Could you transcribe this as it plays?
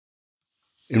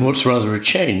In what's rather a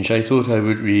change, I thought I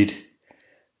would read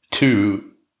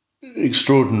two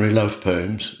extraordinary love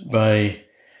poems by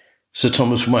Sir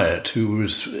Thomas Wyatt, who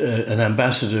was an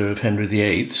ambassador of Henry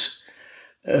VIII's,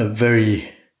 a very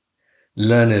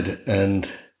learned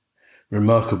and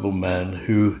remarkable man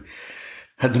who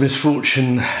had the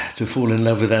misfortune to fall in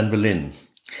love with Anne Boleyn.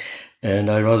 And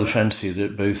I rather fancy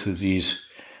that both of these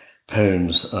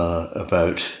poems are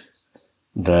about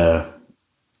their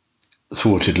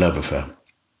thwarted love affair.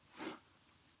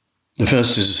 The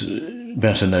first is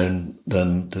better known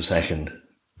than the second.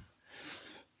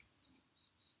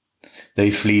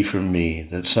 They flee from me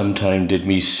that sometime did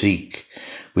me seek,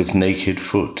 with naked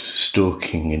foot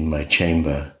stalking in my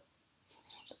chamber.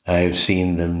 I have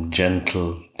seen them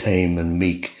gentle, tame and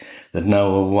meek, that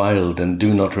now are wild and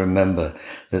do not remember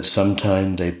that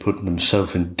sometime they put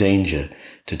themself in danger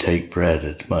to take bread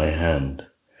at my hand.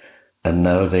 And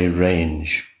now they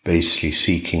range, basely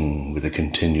seeking with a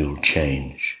continual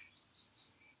change.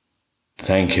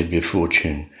 Thanked be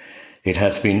fortune, it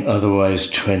hath been otherwise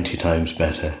 20 times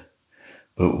better,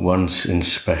 but once in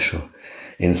special,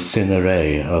 in thin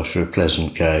array after a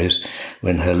pleasant guise,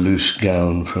 when her loose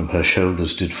gown from her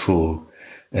shoulders did fall,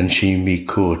 and she me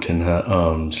caught in her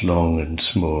arms long and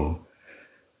small.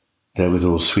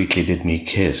 Therewithall sweetly did me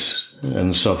kiss,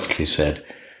 and softly said,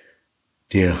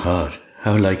 Dear heart,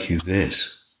 how like you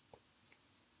this?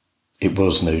 It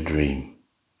was no dream,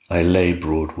 I lay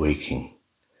broad waking,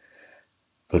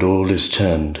 but all is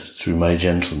turned through my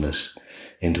gentleness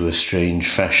into a strange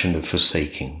fashion of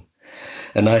forsaking.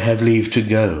 And I have leave to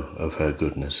go of her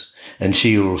goodness, and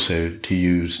she also to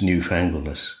use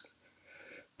newfangleness.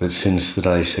 But since that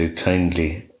I so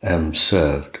kindly am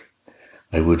served,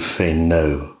 I would fain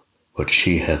know what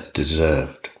she hath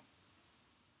deserved.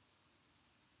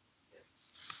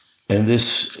 And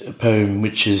this poem,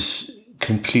 which is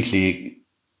completely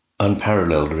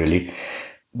unparalleled really,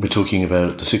 we're talking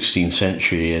about the 16th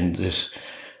century and this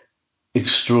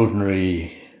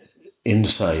extraordinary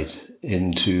insight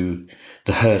into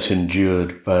the hurt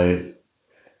endured by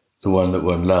the one that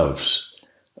one loves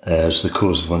as the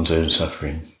cause of one's own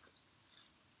suffering.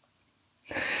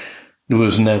 There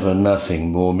was never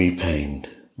nothing more me pained,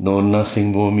 nor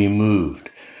nothing more me moved,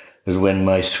 as when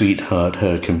my sweetheart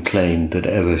her complained that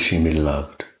ever she me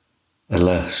loved.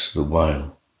 Alas, the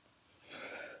while!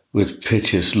 With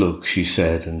piteous look she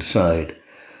said and sighed,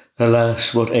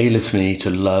 Alas, what aileth me to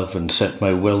love and set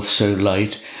my wealth so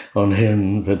light on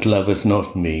him that loveth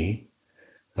not me?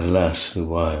 Alas, the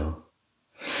while!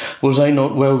 Was I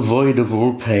not well void of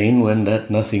all pain when that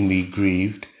nothing me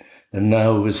grieved? And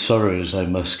now with sorrows I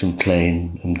must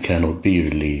complain and cannot be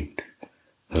relieved.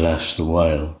 Alas, the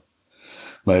while!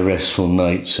 My restful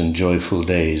nights and joyful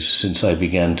days since I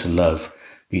began to love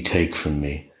betake from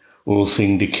me. All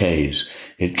thing decays,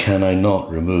 it can I not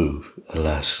remove,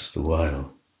 alas, the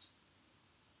while.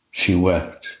 She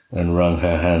wept and wrung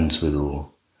her hands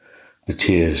withal. The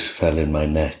tears fell in my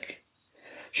neck.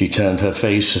 She turned her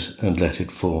face and let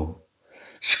it fall.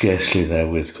 Scarcely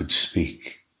therewith could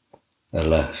speak,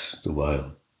 alas, the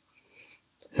while.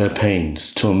 Her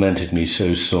pains tormented me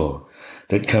so sore,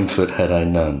 that comfort had I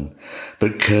none,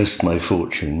 but cursed my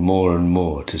fortune more and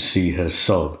more to see her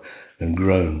sob and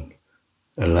groan,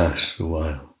 alas, the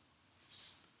while.